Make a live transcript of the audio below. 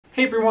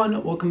Hey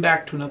everyone, welcome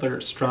back to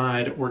another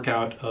STRYD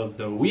Workout of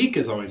the Week.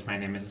 As always, my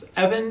name is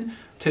Evan.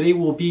 Today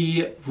we'll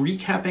be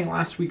recapping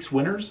last week's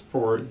winners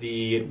for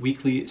the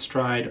weekly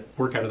STRYD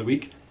Workout of the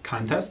Week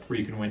contest, where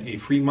you can win a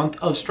free month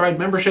of STRYD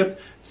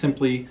membership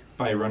simply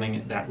by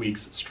running that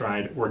week's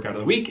STRYD Workout of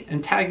the Week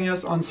and tagging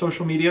us on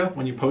social media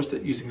when you post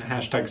it using the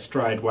hashtag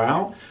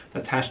STRYDWOW.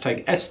 That's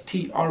hashtag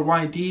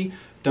STRYDWOW.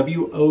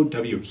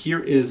 Here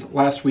is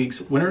last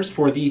week's winners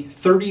for the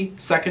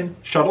 30-second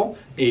shuttle,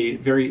 a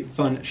very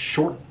fun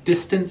short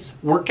distance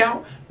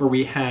workout where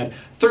we had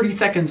 30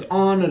 seconds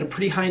on at a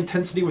pretty high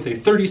intensity with a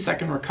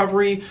 30-second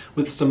recovery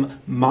with some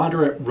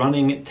moderate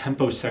running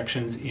tempo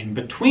sections in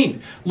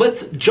between.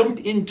 Let's jump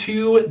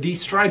into the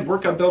STRYD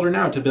Workout Builder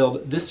now to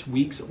build this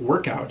week's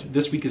workout.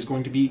 This week is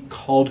going to be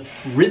called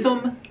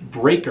Rhythm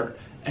Breaker.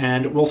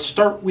 And we'll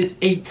start with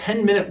a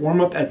 10-minute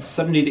warm-up at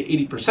 70 to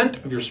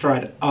 80% of your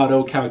STRYD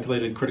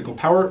auto-calculated critical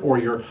power, or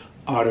your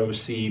auto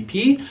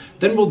CP.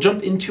 Then we'll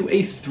jump into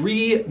a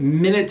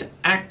 3-minute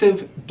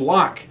active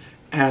block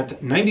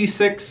at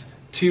 96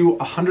 to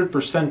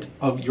 100%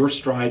 of your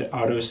STRYD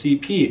auto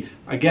CP.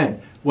 Again,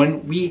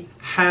 when we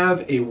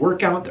have a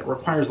workout that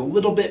requires a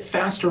little bit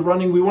faster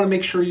running, we want to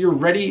make sure you're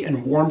ready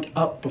and warmed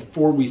up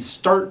before we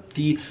start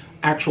the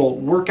actual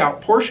workout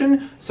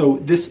portion. So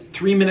this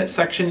 3-minute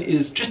section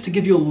is just to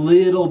give you a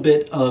little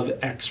bit of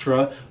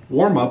extra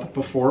warm-up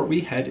before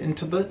we head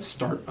into the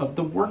start of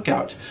the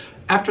workout.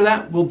 After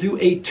that, we'll do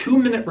a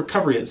 2-minute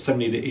recovery at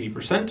 70 to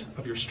 80%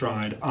 of your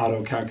STRYD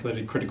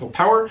auto-calculated critical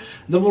power.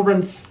 Then we'll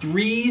run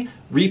 3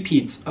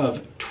 repeats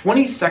of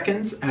 20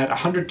 seconds at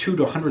 102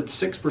 to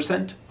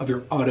 106% of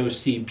your auto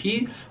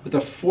CP with a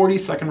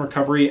 40-second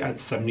recovery at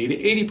 70 to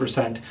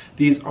 80%.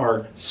 These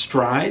are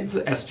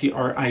STRYDs,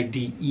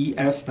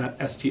 S-T-R-I-D-E-S, not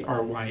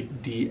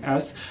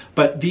S-T-R-Y-D-S,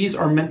 but these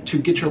are meant to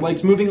get your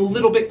legs moving a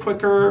little bit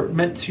quicker,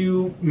 meant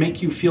to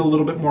make you feel a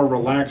little bit more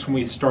relaxed when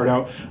we start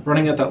out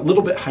running at that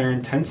little bit higher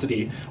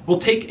intensity. We'll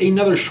take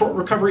another short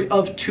recovery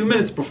of 2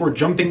 minutes before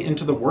jumping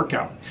into the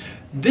workout.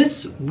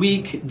 This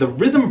week, the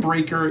Rhythm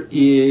Breaker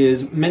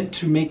is meant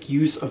to make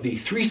use of the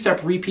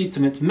 3-step repeats,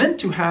 and it's meant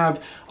to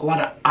have a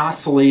lot of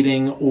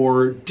oscillating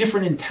or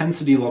different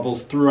intensity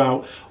levels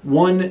throughout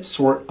one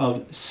sort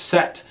of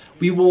set.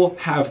 We will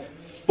have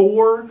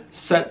 4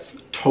 sets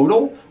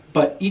total,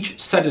 but each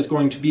set is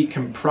going to be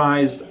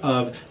comprised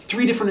of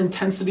 3 different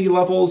intensity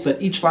levels that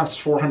each lasts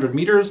 400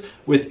 meters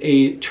with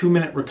a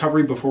 2-minute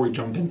recovery before we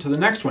jump into the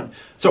next one.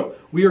 So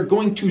we are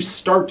going to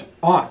start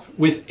off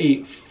with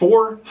a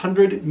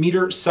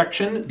 400-meter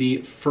section,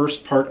 the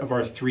first part of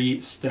our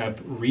 3-step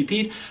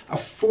repeat, a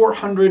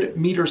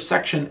 400-meter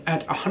section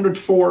at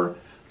 104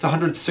 to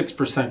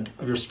 106%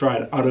 of your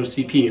STRYD auto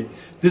CP.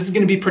 This is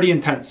going to be pretty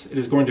intense. It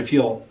is going to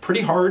feel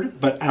pretty hard,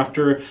 but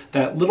after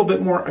that little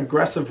bit more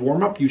aggressive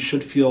warm-up, you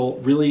should feel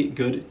really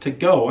good to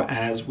go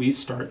as we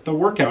start the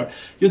workout.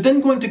 You're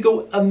then going to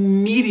go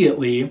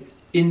immediately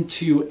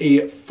into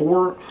a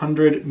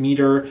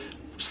 400-meter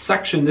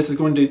section. This is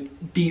going to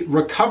be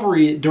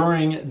recovery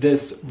during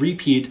this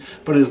repeat,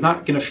 but it is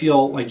not going to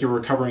feel like you're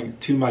recovering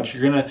too much.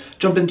 You're going to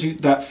jump into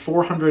that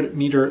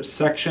 400-meter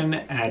section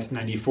at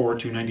 94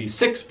 to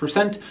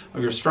 96%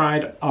 of your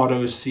STRYD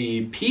auto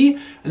CP,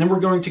 and then we're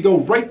going to go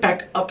right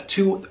back up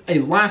to a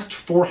last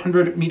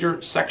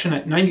 400-meter section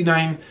at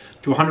 99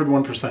 to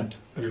 101%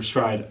 of your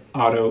STRYD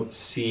auto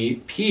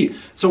CP.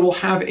 So we'll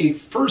have a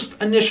first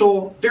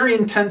initial very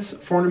intense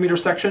 400-meter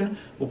section.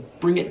 We'll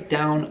bring it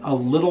down a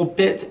little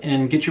bit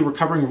and get you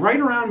recovering right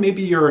around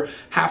maybe your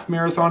half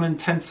marathon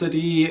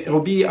intensity. It'll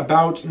be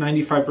about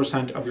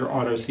 95% of your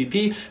auto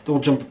CP. Then we'll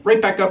jump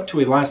right back up to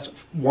a last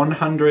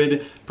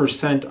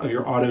 100% of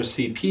your auto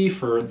CP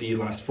for the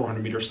last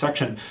 400-meter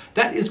section.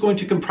 That is going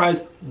to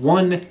comprise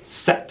one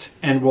set,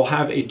 and we'll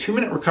have a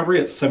 2-minute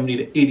recovery at 70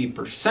 to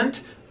 80%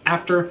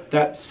 after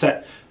that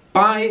set.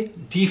 By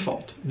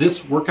default,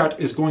 this workout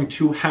is going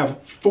to have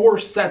 4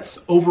 sets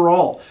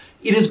overall.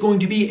 It is going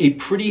to be a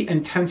pretty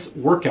intense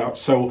workout,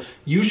 so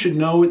you should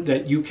know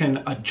that you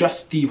can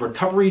adjust the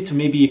recovery to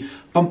maybe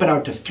bump it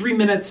out to 3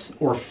 minutes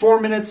or 4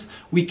 minutes.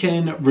 We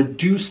can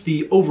reduce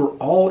the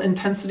overall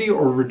intensity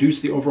or reduce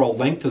the overall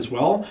length as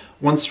well.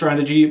 One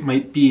strategy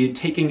might be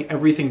taking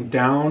everything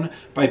down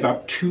by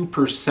about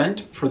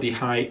 2% for the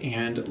high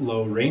and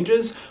low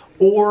ranges,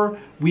 or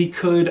we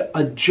could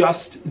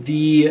adjust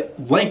the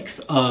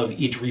length of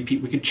each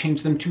repeat. We could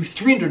change them to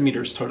 300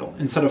 meters total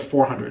instead of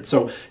 400.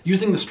 So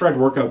using the STRYD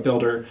Workout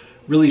Builder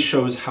really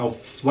shows how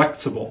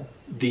flexible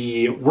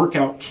the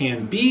workout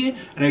can be,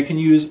 and I can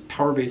use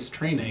power-based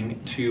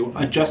training to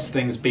adjust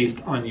things based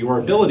on your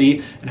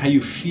ability and how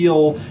you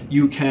feel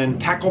you can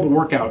tackle the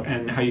workout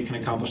and how you can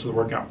accomplish the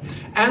workout.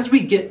 As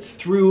we get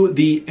through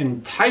the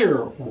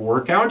entire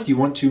workout, you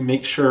want to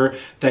make sure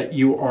that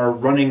you are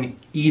running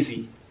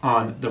easy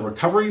on the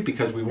recovery,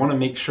 because we want to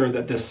make sure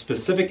that this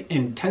specific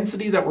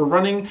intensity that we're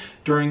running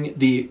during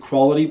the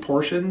quality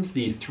portions,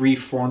 the 3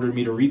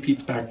 400-meter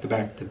repeats back to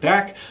back to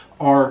back,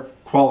 are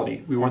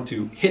quality. We want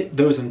to hit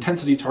those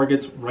intensity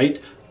targets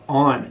right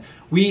on.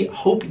 We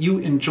hope you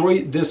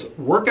enjoy this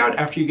workout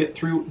after you get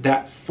through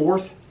that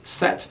 4th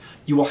set,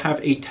 you will have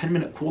a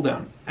 10-minute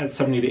cooldown at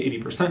 70 to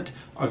 80%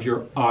 of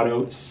your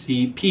auto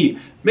CP.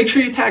 Make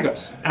sure you tag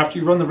us after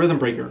you run the Rhythm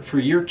Breaker for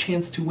your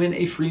chance to win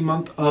a free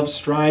month of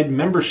STRYD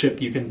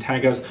membership. You can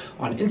tag us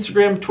on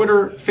Instagram,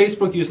 Twitter,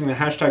 Facebook using the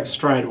hashtag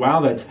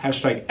STRYDWOW. That's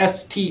hashtag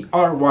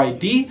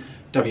STRYDWOW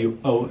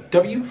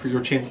for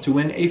your chance to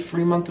win a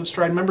free month of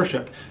STRYD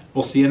membership.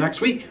 We'll see you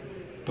next week.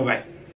 Bye-bye.